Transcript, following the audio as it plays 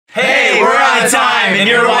Outatime, and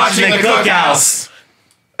you're watching the Cookhouse.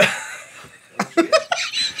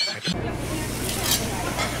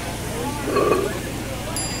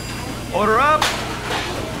 Order up.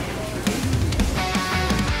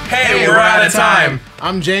 Hey, we're out of time.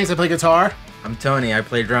 I'm James, I play guitar. I'm Tony, I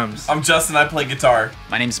play drums. I'm Justin, I play guitar.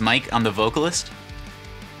 My name's Mike, I'm the vocalist.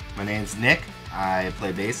 My name's Nick, I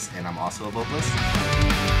play bass, and I'm also a vocalist.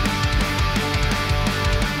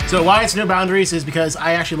 So why it's No Boundaries is because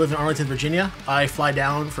I actually live in Arlington, Virginia. I fly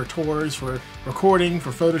down for tours, for recording,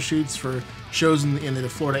 for photo shoots, for shows in the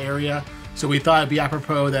Florida area. So we thought it'd be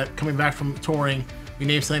apropos that coming back from touring, we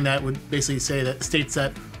named something that would basically say that states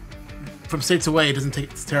that from states away it doesn't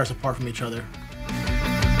tear us apart from each other.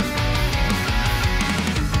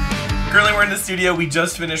 Currently we're in the studio. We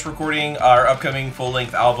just finished recording our upcoming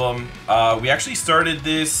full-length album. We actually started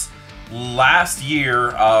this last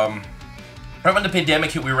year. Right when the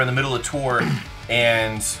pandemic hit, we were in the middle of tour,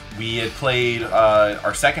 and we had played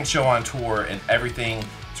our second show on tour, and everything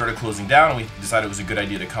started closing down, and we decided it was a good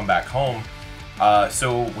idea to come back home.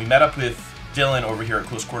 So we met up with Dylan over here at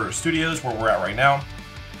Close Quarters Studios, where we're at right now,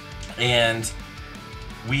 and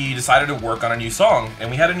we decided to work on a new song.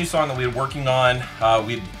 And we had a new song that we were working on.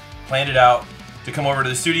 We'd planned it out to come over to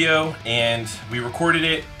the studio, and we recorded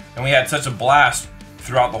it, and we had such a blast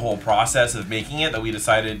throughout the whole process of making it that we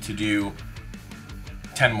decided to do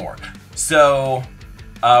 10 more. So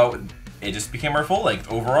it just became our full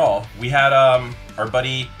length overall. We had our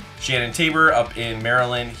buddy Shannon Tabor up in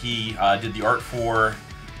Maryland. He did the art for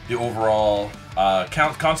the overall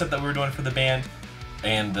concept that we were doing for the band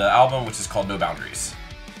and the album, which is called No Boundaries.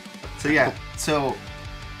 So yeah, so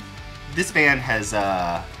this band has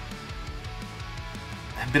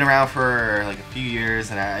been around for like a few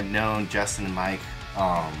years, and I've known Justin and Mike,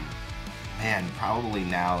 man, probably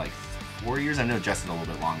now like 4 years. I know Justin a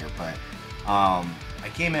little bit longer, but I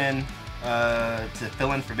came in to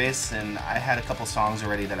fill in for bass, and I had a couple songs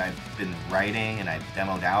already that I've been writing and I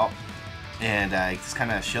demoed out, and I just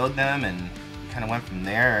kind of showed them, and kind of went from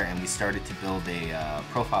there, and we started to build a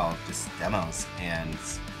profile of just demos, and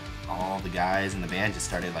all the guys in the band just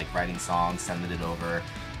started like writing songs, sending it over,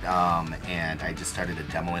 and I just started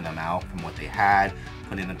demoing them out from what they had,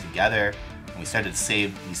 putting them together, and we started to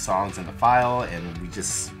save these songs in the file, and we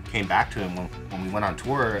just came back to him when we went on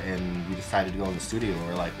tour, and we decided to go in the studio.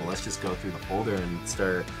 We're like, well, let's just go through the folder and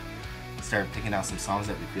start picking out some songs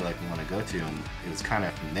that we feel like we want to go to, and it was kind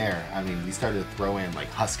of from there. I mean, we started to throw in like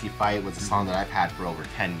Husky Fight was a song that I've had for over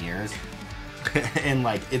 10 years. And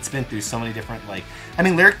like it's been through so many different, like, I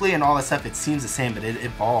mean, lyrically and all that stuff, it seems the same, but it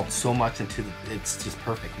evolved so much into it's just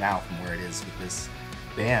perfect now from where it is with this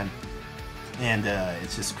band. And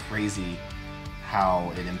it's just crazy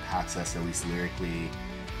how it impacts us, at least lyrically,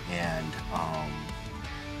 and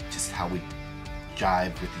just how we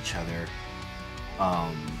jive with each other.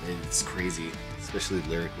 It's crazy, especially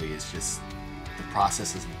lyrically. It's just the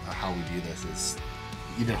process of how we do this is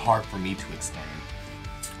even hard for me to explain.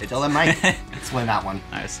 I'll let Mike explain that one.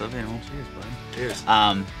 Alright, so then, well, cheers, bud. Cheers.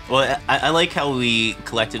 Well, I like how we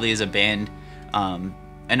collectively as a band, and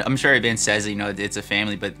I'm sure every band says, you know, it's a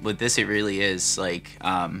family, but with this, it really is like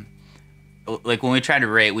when we try to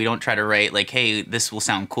write, we don't try to write like, hey, this will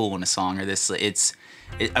sound cool in a song, or this.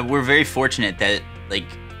 We're very fortunate that like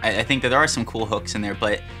I think that there are some cool hooks in there,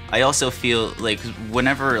 but I also feel like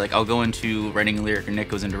whenever like I'll go into writing a lyric, or Nick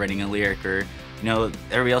goes into writing a lyric, or you know,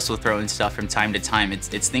 everybody else will throw in stuff from time to time. It's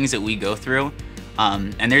things that we go through,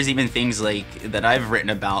 and there's even things like that I've written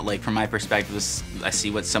about. Like from my perspective, I see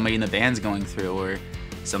what somebody in the band's going through, or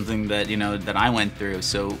something that you know that I went through.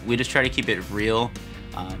 So we just try to keep it real,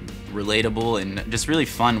 relatable, and just really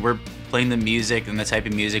fun. We're playing the music and the type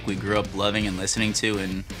of music we grew up loving and listening to,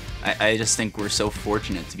 and I just think we're so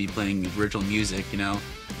fortunate to be playing original music. You know,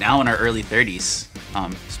 now in our early 30s.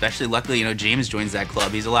 Especially luckily, you know, James joins that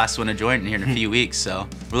club. He's the last one to join here in a few weeks, so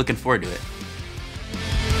we're looking forward to it.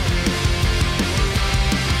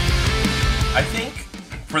 I think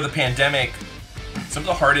for the pandemic, some of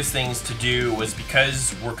the hardest things to do was,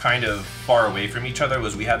 because we're kind of far away from each other,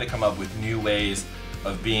 was we had to come up with new ways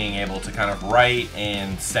of being able to kind of write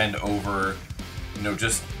and send over, you know,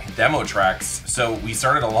 just demo tracks. So we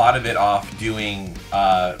started a lot of it off doing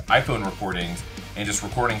iPhone recordings and just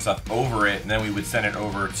recording stuff over it, and then we would send it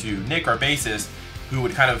over to Nick, our bassist, who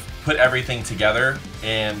would kind of put everything together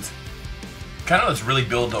and kind of just really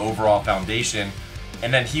build the overall foundation.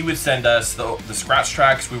 And then he would send us the scratch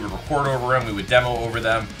tracks, we would record over them, we would demo over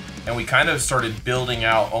them, and we kind of started building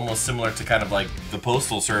out almost similar to kind of like the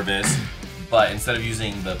Postal Service, but instead of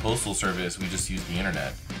using the Postal Service, we just used the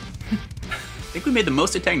internet. I think we made the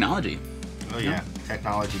most of technology. Oh yeah,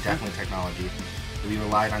 technology, definitely technology. We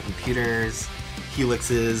relied on computers,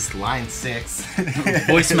 helixes, line 6,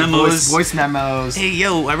 Voice memos. voice memos. Hey,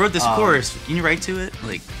 yo, I wrote this chorus. Can you write to it?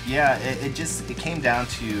 Like, Yeah, it came down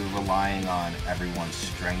to relying on everyone's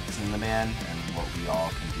strengths in the band and what we all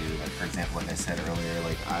can do. Like, for example, like I said earlier,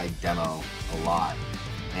 like I demo a lot,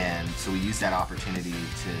 and so we used that opportunity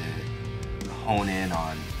to hone in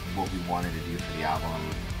on what we wanted to do for the album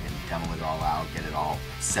and demo it all out, get it all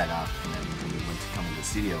set up, and then when we went to come into the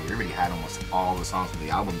studio, we already had almost all the songs for the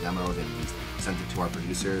album demoed, and we sent it to our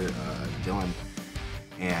producer, Dylan,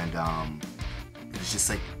 and it was just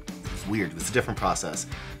like, it was weird. It was a different process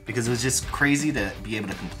because it was just crazy to be able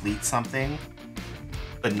to complete something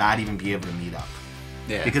but not even be able to meet up.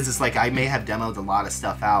 yeah. Because it's like I may have demoed a lot of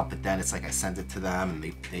stuff out, but then it's like I sent it to them and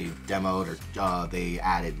they demoed or they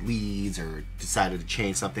added leads or decided to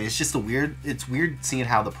change something. It's just it's weird seeing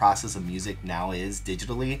how the process of music now is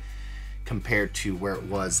digitally compared to where it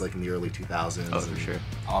was like in the early 2000s. Oh, for and sure.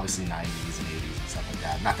 Obviously 90s and 80s and stuff like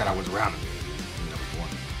that. Not that I was around in the 80s, you know, born,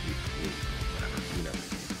 whatever, you know.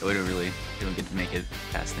 We don't get to make it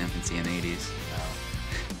past the infancy in the 80s.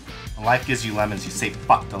 When life gives you lemons, you say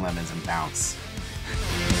fuck the lemons and bounce.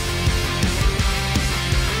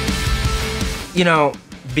 You know,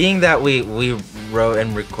 being that we wrote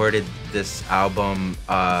and recorded this album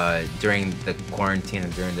during the quarantine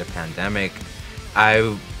and during the pandemic,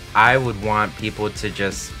 I would want people to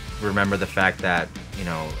just remember the fact that, you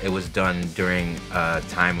know, it was done during a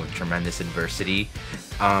time of tremendous adversity,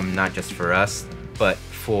 not just for us, but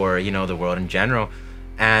for, you know, the world in general.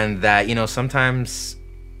 And that, you know, sometimes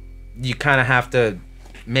you kind of have to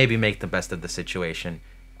maybe make the best of the situation.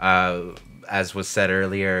 As was said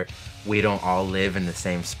earlier, we don't all live in the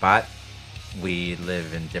same spot. We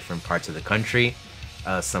live in different parts of the country,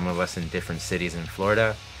 some of us in different cities in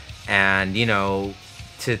Florida. And, you know,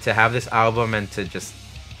 to have this album and to just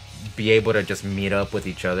be able to just meet up with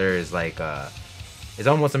each other is like, is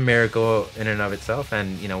almost a miracle in and of itself.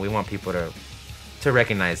 And, you know, we want people to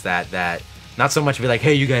recognize that not so much be like,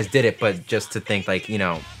 hey, you guys did it, but just to think like, you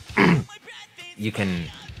know, you can,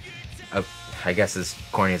 I guess as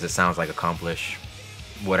corny as it sounds, like accomplish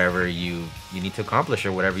whatever you need to accomplish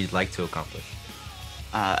or whatever you'd like to accomplish.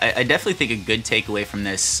 I definitely think a good takeaway from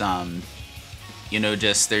this, you know,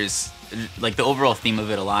 just there's like the overall theme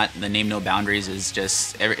of it a lot. The name No Boundaries is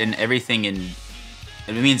just everything it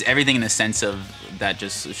means everything in the sense of that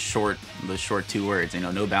just the short 2 words, you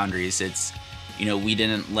know, no boundaries. It's, you know, we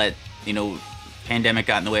didn't let, you know, pandemic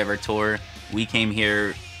got in the way of our tour. We came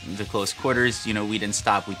here to close quarters, you know, we didn't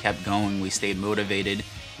stop, we kept going, we stayed motivated.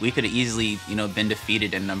 We could have easily, you know, been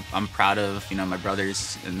defeated, and I'm proud of, you know, my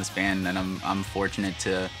brothers in this band, and I'm fortunate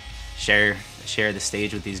to share the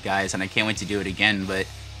stage with these guys, and I can't wait to do it again. But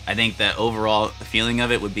I think the overall feeling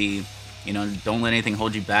of it would be, you know, don't let anything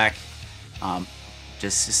hold you back.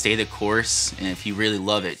 Just stay the course, and if you really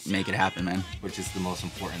love it, make it happen, man. Which is the most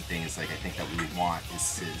important thing. Is like I think that we want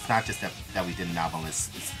is it's not just that we did an album. It's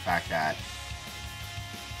the fact that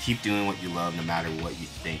keep doing what you love, no matter what you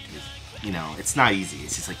think is. You know, it's not easy.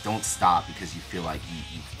 It's just like don't stop because you feel like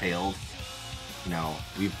you failed. You know,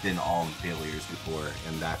 we've been all failures before,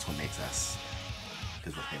 and that's what makes us,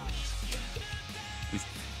 because we're failures.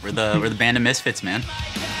 We're the band of misfits, man.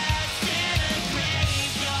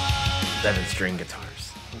 7-string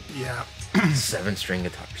guitars. Yeah. 7-string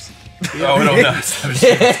guitars. Oh, no. we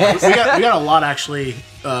got a lot actually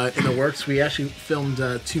in the works. We actually filmed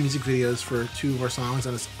 2 music videos for 2 of our songs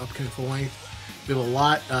on this upcoming full length. We have a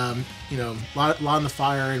lot, you know, lot on the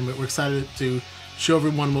fire, and we're excited to show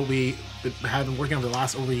everyone what we have been working on for the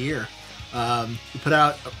last over a year. We put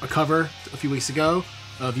out a cover a few weeks ago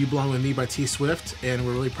of "You Belong with Me" by T Swift, and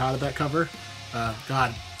we're really proud of that cover.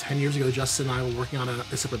 God, 10 years ago, Justin and I were working on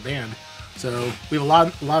a separate band, so we have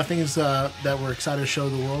a lot of things that we're excited to show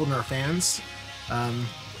the world and our fans.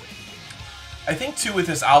 I think too with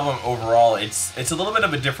this album overall, it's a little bit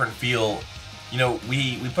of a different feel. You know,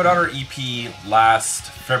 we put out our EP last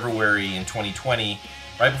February in 2020,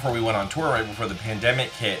 right before we went on tour, right before the pandemic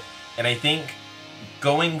hit, and I think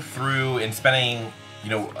going through and spending, you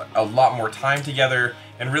know, a lot more time together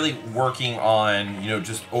and really working on, you know,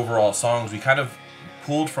 just overall songs, we kind of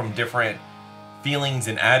pulled from different feelings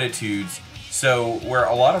and attitudes. So where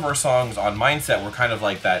a lot of our songs on Mindset were kind of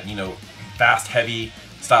like that, you know, fast, heavy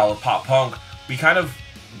style of pop punk, we kind of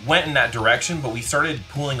went in that direction, but we started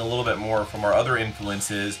pulling a little bit more from our other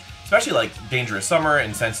influences, especially like Dangerous Summer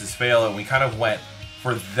and Senses Fail, and we kind of went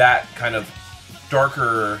for that kind of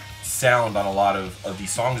darker sound on a lot of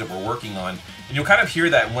these songs that we're working on. And you'll kind of hear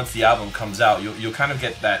that once the album comes out. You'll kind of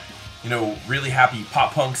get that, you know, really happy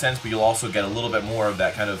pop punk sense, but you'll also get a little bit more of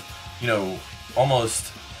that kind of, you know,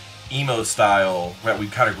 almost emo style that we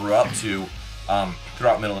kind of grew up to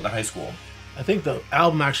throughout middle and high school. I think the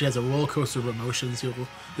album actually has a roller coaster of emotions.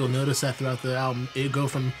 You'll notice that throughout the album. It go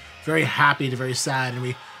from very happy to very sad, and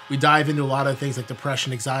we dive into a lot of things like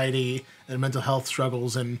depression, anxiety, and mental health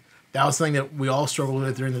struggles, and that was something that we all struggled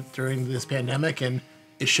with during this pandemic, and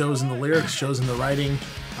it shows in the lyrics, shows in the writing,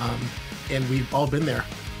 and we've all been there.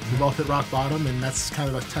 We've all hit rock bottom, and that's kind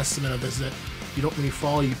of a testament of this, that when you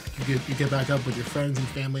fall, you get back up with your friends and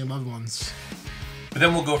family and loved ones. But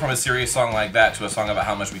then we'll go from a serious song like that to a song about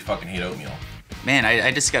how much we fucking hate oatmeal. Man,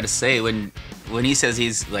 I just gotta say, when he says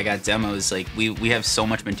he's like got demos, like we have so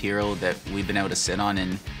much material that we've been able to sit on,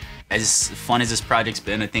 and as fun as this project's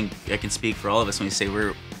been, I think I can speak for all of us when we say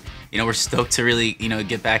we're stoked to really,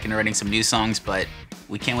 get back into writing some new songs, but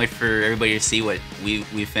we can't wait for everybody to see what we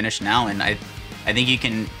finished now, and I think you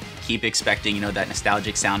can keep expecting, that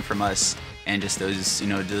nostalgic sound from us, and just those,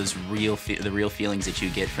 the real feelings that you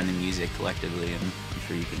get from the music collectively, and I'm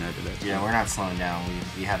sure you can add to that. Yeah, we're not slowing down.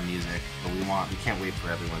 We have music, but we can't wait for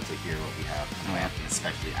everyone to hear what we have, and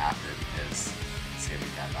especially after, because say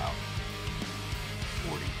we've got about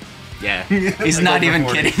 40. Yeah, he's not even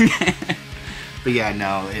kidding. But yeah,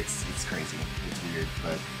 no, it's crazy. It's weird,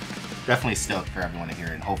 but definitely stoked for everyone to hear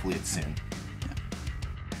it, and hopefully it's soon.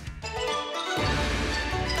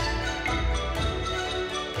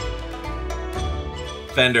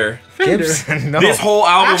 Fender. Gibson, no. This whole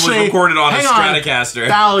album Actually, was recorded on a hang on. Stratocaster.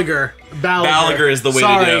 Gallagher is the way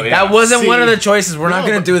Sorry. to do it. That Yeah. wasn't See. one of the choices. We're not No,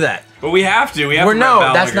 gonna but- do that. But we have to. We have to. No,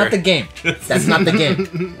 rep that's Gallagher. not the game. That's not the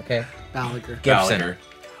game. Okay. Gallagher. Gibson.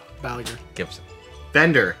 Gallagher. Gibson.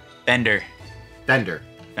 Fender. Fender. Fender.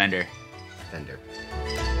 Fender. Fender.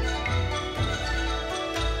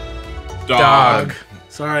 Dog.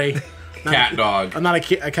 Sorry. Cat dog. I'm not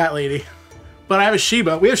a cat lady. But I have a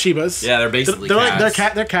Shiba. We have Shibas. Yeah, they're basically they're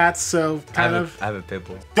cats. they're cats, so I kind have of. a, I have a pit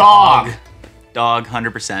bull. Dog. Dog,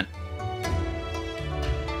 100%.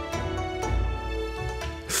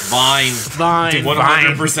 Vine. Vine.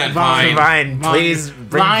 100% Vine. Vine. Please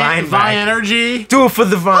bring Vine back. energy. Do it for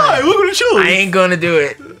the Vine. Hey, look at the chili. I ain't gonna do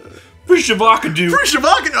it. Free Shabaka For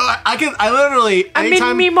Shabaka, I literally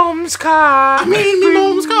anytime. me mom's car. I'm in me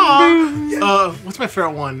mom's car. What's my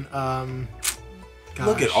favorite one?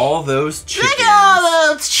 Look at all those chickens. Look at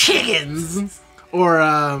all those chickens. Or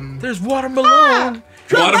There's watermelon.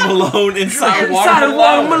 Watermelon inside Inside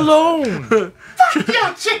watermelon. watermelon.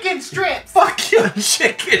 yo, chicken strips. Fuck you,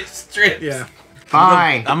 chicken strips. Yeah.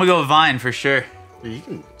 Fine. I'm gonna go Vine for sure. You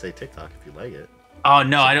can say TikTok if you like it. Oh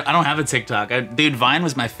no, I don't have a TikTok. Dude, Vine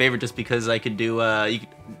was my favorite just because I could do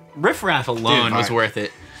Riff Raff alone Dude, was Vine. worth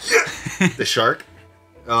it. The shark?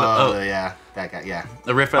 oh. Yeah. That guy, yeah.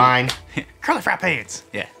 The Riff Fine. Curly Frat Pants.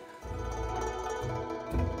 Yeah.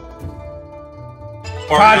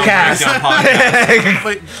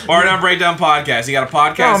 Podcast. Bar Down Breakdown podcast. You got a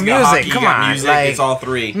podcast, Oh, you got music, hockey, you come got on, music. like- It's all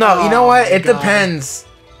three. No, you know what? my It God. depends.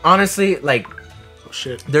 Honestly, like, Oh,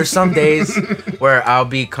 shit. there's some days where I'll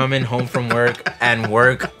be coming home from work and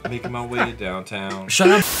work. Making my way to downtown. Shut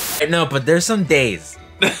up. No, but there's some days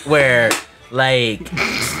where, like,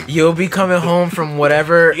 you'll be coming home from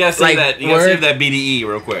whatever. You gotta save like, that. You gotta work- save that BDE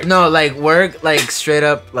real quick. No, like, work, like, straight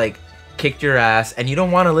up, like, kicked your ass, and you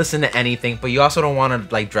don't want to listen to anything, but you also don't want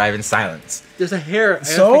to, like, drive in silence. There's a hair. I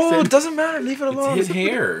So, fixed it it. doesn't matter. Leave it alone. It's his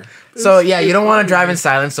hair. So, yeah, you don't want to drive in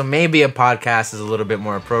silence, so maybe a podcast is a little bit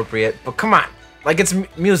more appropriate. But come on. Like, it's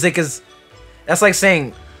music is... That's like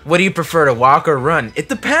saying, what do you prefer, to walk or run? It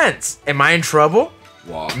depends. Am I in trouble?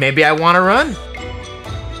 Walk. Maybe I want to run.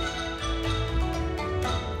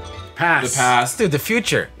 Pass. The past. Dude, the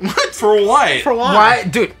future. For what? For why? Why?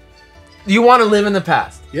 Dude, you want to live in the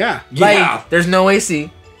past. Yeah. Like, Yeah. there's no AC.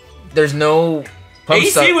 There's no... pump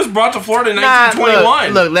AC stuff. was brought to Florida in Nah,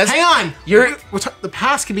 1921. Look, let's... Hang on. You're... The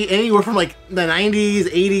past could be anywhere from like the 90s,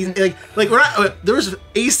 80s. Like we're not. There was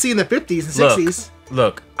AC in the 50s and 60s.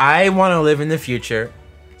 Look, I want to live in the future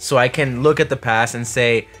so I can look at the past and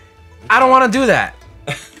say, I don't want to do that.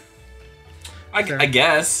 I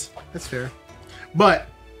guess. That's fair. But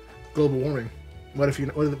global warming. What if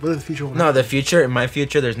what if the future will No, the future, in my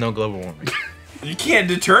future, there's no global warming. You can't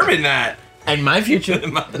determine that. In my future...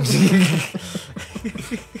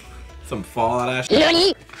 Some Fallout ass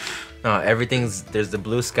shit. No, everything's... There's the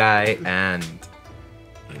blue sky and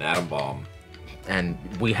An atom bomb.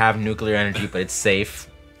 we have nuclear energy, but it's safe.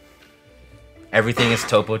 Everything is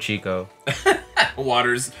Topo Chico.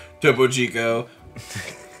 Water's Topo Chico.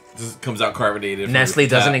 This comes out carbonated. from Nestle the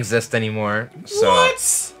doesn't tap. exist anymore. So,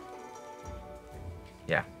 What?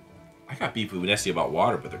 yeah. I got beef with Nestle about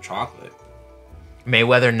water, but they're chocolate.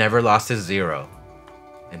 Mayweather never lost his zero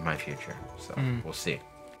in my future. So, we'll see.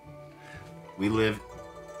 We live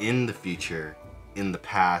in the future, in the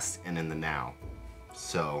past, and in the now.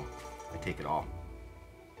 So I take it all.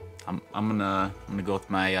 I'm gonna go with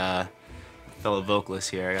my fellow vocalist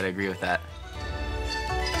here. I gotta agree with that.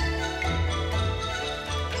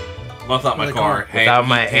 Without my car. Hey, Without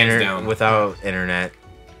my hands down. without internet,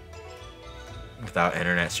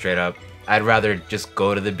 straight up. I'd rather just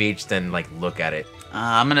go to the beach than like look at it.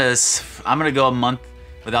 I'm gonna go a month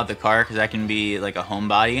without the car because I can be like a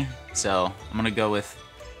homebody. So I'm gonna go with.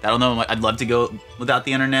 I don't know. I'd love to go without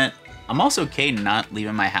the internet. I'm also okay not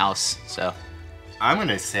leaving my house. So I'm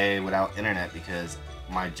gonna say without internet because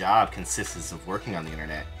my job consists of working on the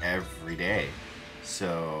internet every day.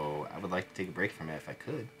 So I would like to take a break from it if I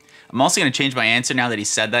could. I'm also gonna change my answer now that he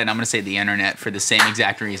said that, and I'm gonna say the internet for the same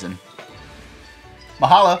exact reason.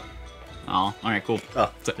 Mahalo. Oh, all right, cool.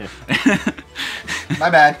 Oh, yeah. My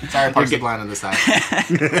bad. Sorry, partially blind on this side.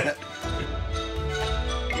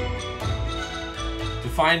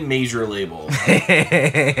 Define major label.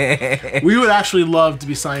 We would actually love to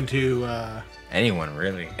be signed to. Anyone,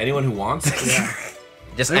 really. Anyone who wants. Yeah.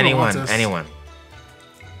 Just Anyone anyone, wants us. anyone.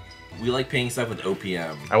 We like paying stuff with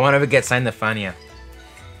OPM. I want to get signed to Fania.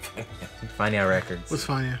 Fania Records. What's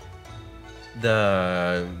fine, yeah.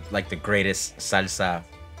 The greatest salsa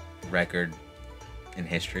record in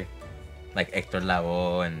history. Like Héctor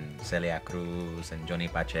Lavoe and Celia Cruz and Johnny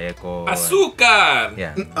Pacheco. Azúcar!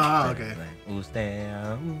 Yeah. Okay. Like, usted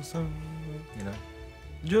abuso, you know.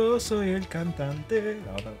 Yo soy el cantante.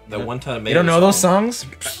 That one time. You don't know those songs?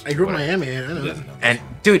 I grew up in Miami. I know. Who doesn't know those And songs?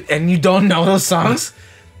 dude, and you don't know those songs?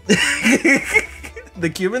 The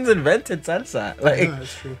Cubans invented salsa. Like, Yeah,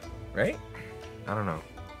 that's true. right? I don't know.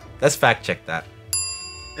 Let's fact check that.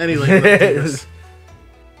 Anyway,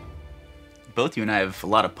 Both you and I have a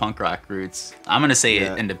lot of punk rock roots. I'm gonna say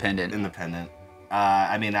Yeah. independent. Independent.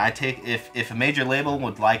 I mean, I take if a major label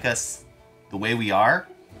would like us the way we are,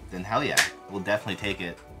 then hell yeah, we'll definitely take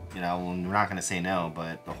it. You know, we're not gonna say no.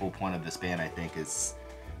 But the whole point of this band, I think, is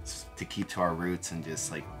to keep to our roots and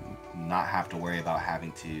just like not have to worry about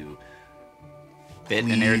having to Bit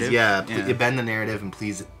the narrative. Yeah, bend the narrative and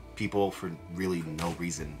please people for really no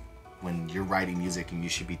reason. When you're writing music and you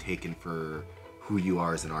should be taken for who you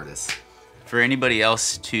are as an artist. For anybody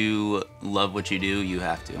else to love what you do, you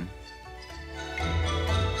have to.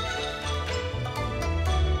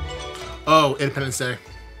 oh, Independence Day.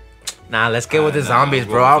 Nah, let's get with the Nah, zombies,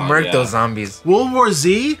 bro. we'll I'll find- murk yeah. those zombies. World War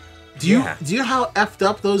Z. Do you Yeah. know how effed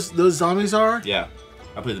up those zombies are? Yeah.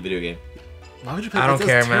 I played the video game. Why would you play I don't that's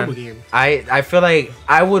a care, terrible man. Game. I feel like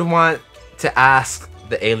I would want to ask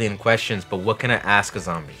the alien questions, but what can I ask a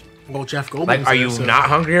zombie? Well, Jeff Goldblum's Like, are there, you so- not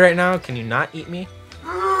hungry right now? Can you not eat me?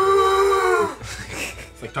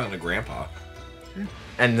 It's like talking to grandpa.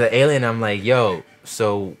 And the alien, I'm like, yo,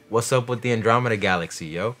 so what's up with the Andromeda Galaxy,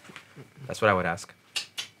 yo? That's what I would ask.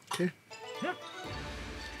 Okay.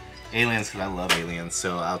 Aliens, because I love aliens,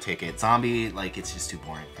 so I'll take it. Zombie, like, it's just too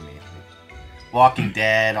boring for me. Walking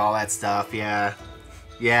Dead, all that stuff, yeah.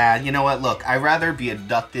 Yeah, you know what? Look, I'd rather be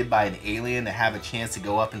abducted by an alien to have a chance to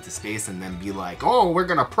go up into space and then be like, oh, we're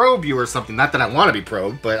gonna probe you or something. Not that I want to be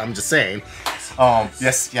probed, but I'm just saying.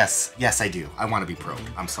 Yes, I do. I want to be probed.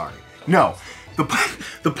 I'm sorry. No,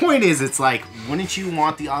 the point is, it's like, wouldn't you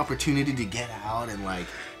want the opportunity to get out and like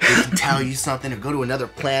they can tell you something or go to another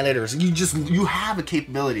planet or you have a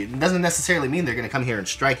capability. It doesn't necessarily mean they're gonna come here and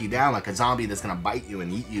strike you down like a zombie that's gonna bite you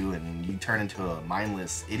and eat you and you turn into a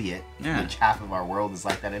mindless idiot. Yeah. Which half of our world is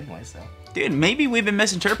like that anyway. So Dude, maybe we've been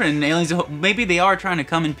misinterpreting aliens. Maybe they are trying to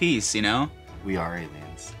come in peace, you know? we are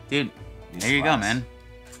aliens. Dude, These there you go, flies. man.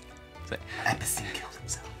 It's like, Epicene killed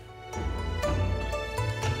himself.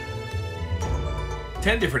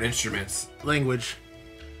 10 different instruments. Language.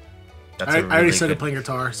 That's I a really already started good, playing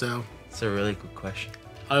guitar, so That's a really good question.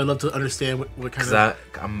 I would love to understand what kind Cause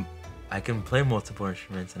of. I can play multiple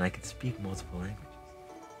instruments and I can speak multiple languages.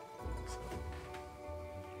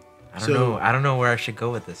 So, I don't know where I should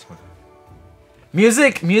go with this one.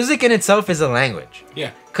 Music in itself is a language.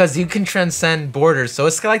 Yeah. Cause you can transcend borders, so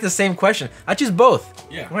it's like the same question. I choose both.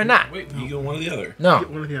 Yeah. Why not? Wait, you go one or the other. No, Get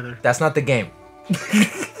one or the other. that's not the game.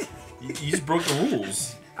 You just broke the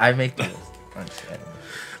rules. I make the rules. Honestly, I don't know.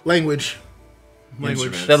 Language. Language.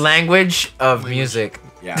 Instruments. The language of music.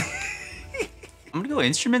 Yeah. I'm gonna go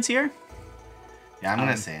instruments here. Yeah, I'm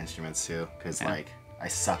gonna say instruments too, because yeah. like I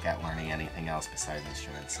suck at learning anything else besides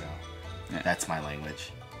instruments. So Yeah. that's my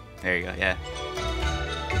language. There you go, yeah.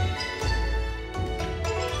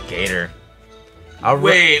 Gator.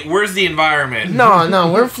 Wait, where's the environment?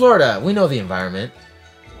 No, we're in Florida. We know the environment.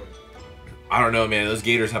 I don't know, man. Those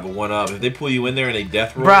gators have a one-up. If they pull you in there and they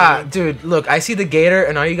death roll Bruh, you, dude, look, I see the gator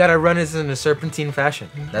and all you gotta run is in a serpentine fashion.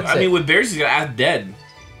 That's I it. mean, with bears, he's gonna act dead.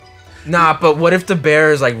 Nah, but what if the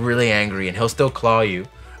bear is like really angry and he'll still claw you?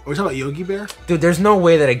 Are we talking about Yogi Bear? Dude, there's no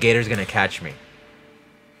way that a gator's gonna catch me.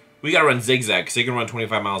 We gotta run zigzag because they can run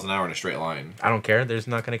 25 miles an hour in a straight line. I don't care. There's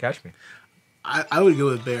not gonna catch me. I would go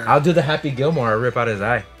with bear. I'll do the Happy Gilmore. I'll rip out his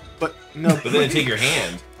eye. But no. But then they take your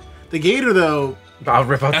hand. The gator though. I'll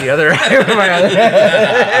rip out the other eye with my other.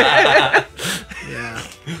 Yeah.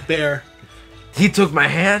 Bear. He took my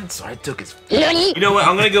hand, so I took his. You know what?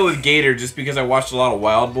 I'm gonna go with gator just because I watched a lot of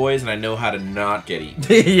Wild Boys and I know how to not get eaten.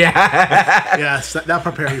 Yeah. Yes, that'll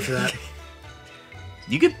prepare you for that.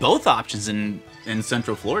 You get both options in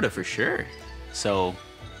Central Florida for sure. So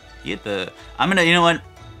you get the. You know what?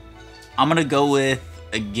 I'm gonna go with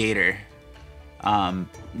a gator.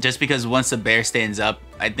 Just because once the bear stands up,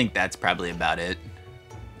 I think that's probably about it.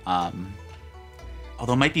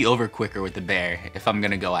 Although it might be over quicker with the bear if I'm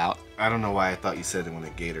gonna go out. I don't know why I thought you said when a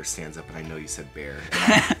gator stands up, and I know you said bear.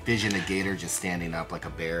 I vision a gator just standing up like a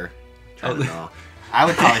bear. I don't know. I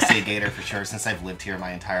would probably say gator for sure, since I've lived here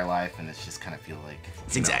my entire life, and it's just kind of feel like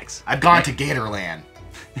Zigzags. I've gone to Gatorland.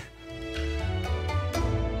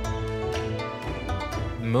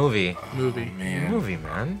 Movie. Man. Movie,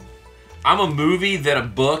 man. I'm a movie, then a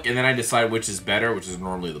book, and then I decide which is better, which is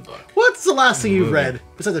normally the book. What's the last thing you've read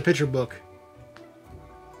besides a picture book?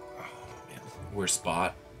 Where's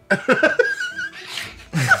Spot?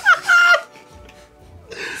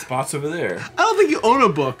 Spot's over there. I don't think you own a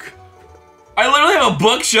book. I literally have a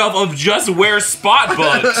bookshelf of just Where's Spot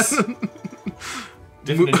books.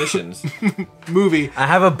 Different editions. Movie. I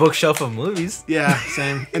have a bookshelf of movies. Yeah,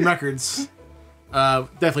 same. And records.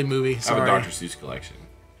 Definitely movie. I have Sorry. a Dr. Seuss collection.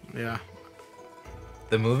 Yeah.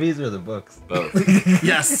 The movies or the books? Both.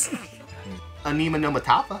 Yes. Anima no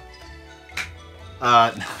Matapa.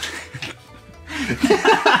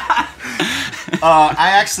 I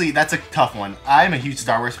actually, that's a tough one. I'm a huge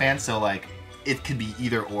Star Wars fan, so like, it could be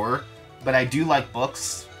either or. But I do like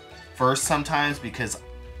books first sometimes because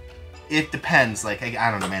it depends. Like,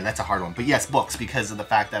 I don't know, man, that's a hard one. But yes, books, because of the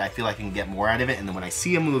fact that I feel like I can get more out of it. And then when I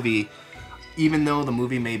see a movie, even though the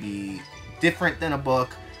movie may be different than a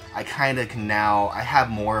book, I kind of can now, I have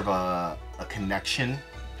more of a connection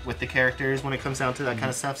with the characters when it comes down to that kind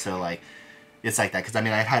of stuff. So like, it's like that. Because I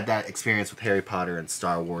mean, I've had that experience with Harry Potter and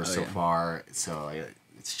Star Wars so far. So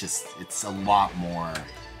it's just, it's a lot more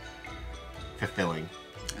fulfilling.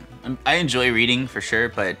 I enjoy reading for sure,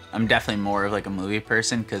 but I'm definitely more of like a movie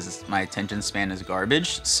person because my attention span is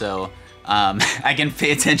garbage. So I can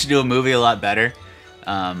pay attention to a movie a lot better.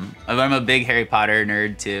 I'm a big Harry Potter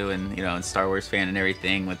nerd too, and and Star Wars fan and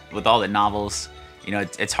everything. With all the novels,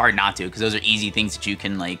 it's hard not to, because those are easy things that you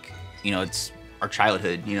can it's our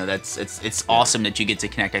childhood. It's awesome that you get to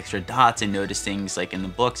connect extra dots and notice things like in the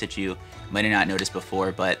books that you might have not noticed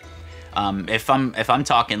before. But if I'm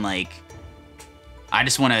talking like, I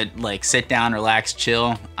just want to like sit down, relax,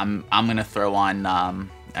 chill, I'm gonna throw on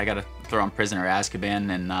I gotta throw on Prisoner of Azkaban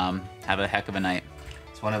and have a heck of a night.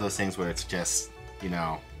 It's one of those things where it's just,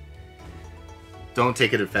 don't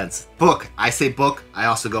take it offense. Book. I say book. I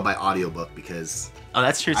also go by audiobook because Oh,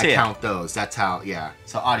 that's true too. I count those. That's how, yeah.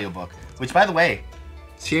 So audiobook. Which, by the way,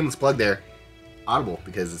 shameless plug there. Audible,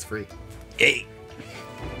 because it's free. Yay.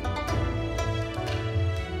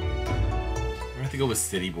 I have to go with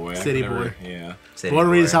City Boy. City Boy. Yeah. City Born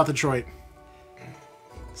and raised Boy. in South Detroit.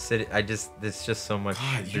 City. It's just so much.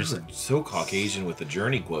 God, you're there's so Caucasian with the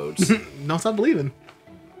journey quotes. No, stop believing.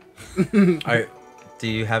 Alright, do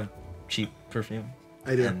you have cheap perfume?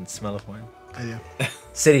 I do. And smell of wine? I do.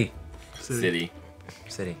 City. City.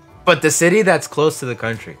 But the city that's close to the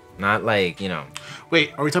country, not like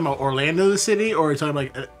Wait, are we talking about Orlando, the city, or are we talking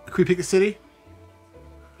like could we pick a city?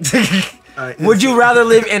 All right, Would you rather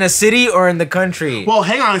live in a city or in the country? Well,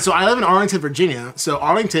 hang on. So I live in Arlington, Virginia. So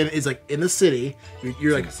Arlington is like in the city.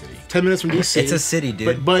 You're like the city. 10 minutes from DC. It's a city,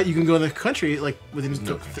 dude. But you can go in the country like within.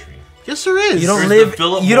 No country. Yes, there is. You don't There's live- the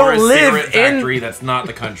Philip you don't Morris live cigarette in- factory. That's not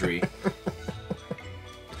the country.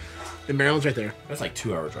 And Maryland's right there. That's like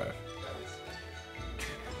 2-hour drive.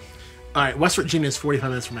 All right, West Virginia is 45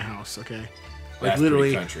 minutes from my house. Okay, like That's literally,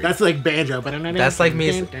 pretty country. that's like banjo. That's like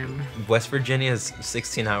me. West Virginia is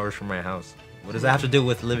 16 hours from my house. What does that have to do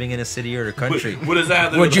with living in a city or the country? What does that have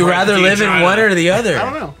to do Would with you the rather Argentina, live in China? one or the other? I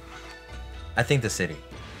don't know. I think the city.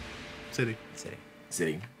 City.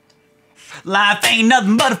 City. Life ain't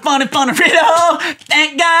nothing but a funny riddle.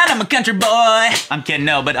 Thank God I'm a country boy. I'm kidding,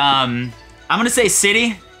 no, but I'm gonna say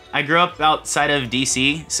city. I grew up outside of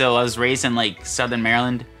DC, so I was raised in like Southern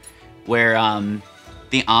Maryland, where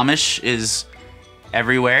the Amish is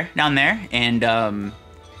everywhere down there, and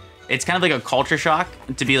it's kind of like a culture shock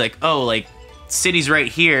to be like, oh, like city's right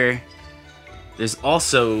here. There's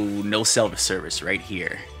also no cell service right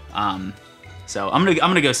here. So I'm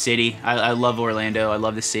gonna go city. I love Orlando. I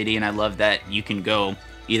love the city, and I love that you can go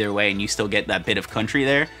either way, and you still get that bit of country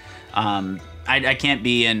there. I can't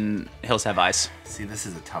be in Hills Have Eyes. See, this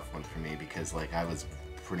is a tough one for me because like I was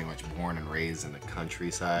pretty much born and raised in the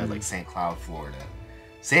countryside, like St. Cloud, Florida.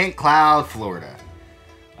 St. Cloud, Florida.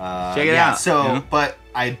 Check it out. So, but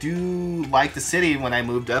I do like the city when I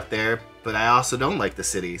moved up there, but I also don't like the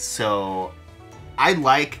city. So I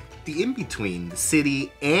like the in-between, the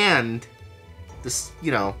city and this,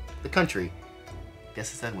 you know, the country. I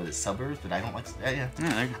guess it's that with its suburbs, but I don't like. Yeah.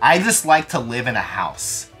 I just like to live in a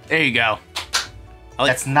house. There you go.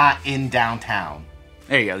 That's not in downtown.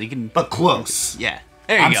 There you go. You can. But close. Yeah.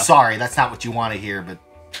 There you go. I'm sorry, that's not what you want to hear, but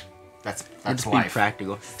that's Just be life.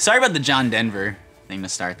 practical. Sorry about the John Denver thing to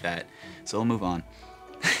start that. So we'll move on.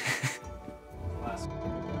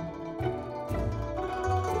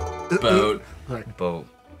 Boat. Boat.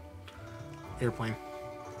 Airplane.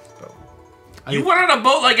 You went on a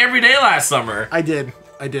boat like every day last summer. I did.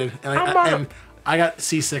 And I got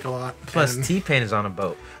seasick a lot. Plus, and T-Pain is on a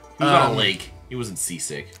boat. He was on a lake. He wasn't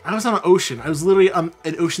seasick. I was on an ocean. I was literally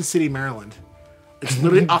in Ocean City, Maryland. It's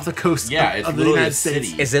literally off the coast Yeah, it's of the literally United a States.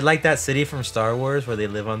 city. Is it like that city from Star Wars where they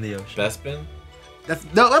live on the ocean? Bespin? That's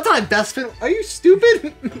not my best fit. Are you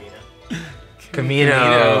stupid?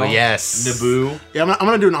 Camino, yes. Naboo. Yeah, I'm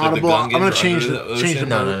gonna do an the audible. I'm Gungans gonna are change under the the change the ocean?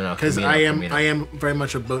 boat No, because Camino. I am very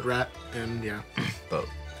much a boat rat, and yeah, Boat.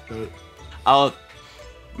 boat.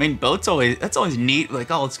 I mean, boats that's always neat. Like,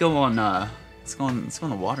 oh, let's go on the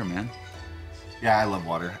water, man. Yeah, I love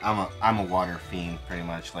water. I'm a water fiend, pretty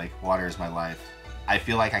much. Like, water is my life. I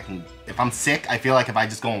feel like I can, if I'm sick, I feel like if I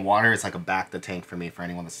just go in water, it's like a back the tank for me. For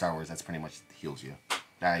anyone that's Star Wars, that's pretty much heals you.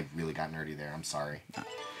 I really got nerdy there. I'm sorry.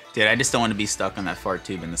 Dude, I just don't want to be stuck on that fart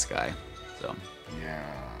tube in the sky. So. Yeah.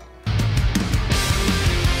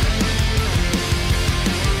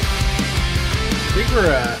 I think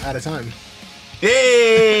we're out of time.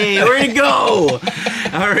 Hey, where'd it go?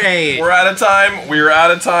 All right. We're out of time. We're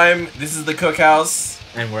out of time. This is the Cookhouse.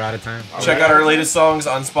 And we're out of time. Check out our latest songs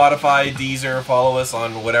on Spotify, Deezer. Follow us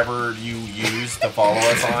on whatever you use to follow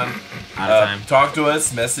us on. Out of time. Talk to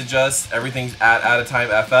us, message us. Everything's at Out of Time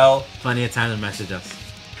FL. Plenty of time to message us.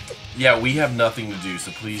 Yeah, we have nothing to do,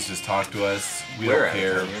 so please just talk to us. We We're don't out of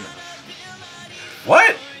care. time, you're not.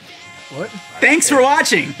 What? What? Thanks for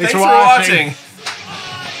watching. Thanks Thanks for for watching. watching.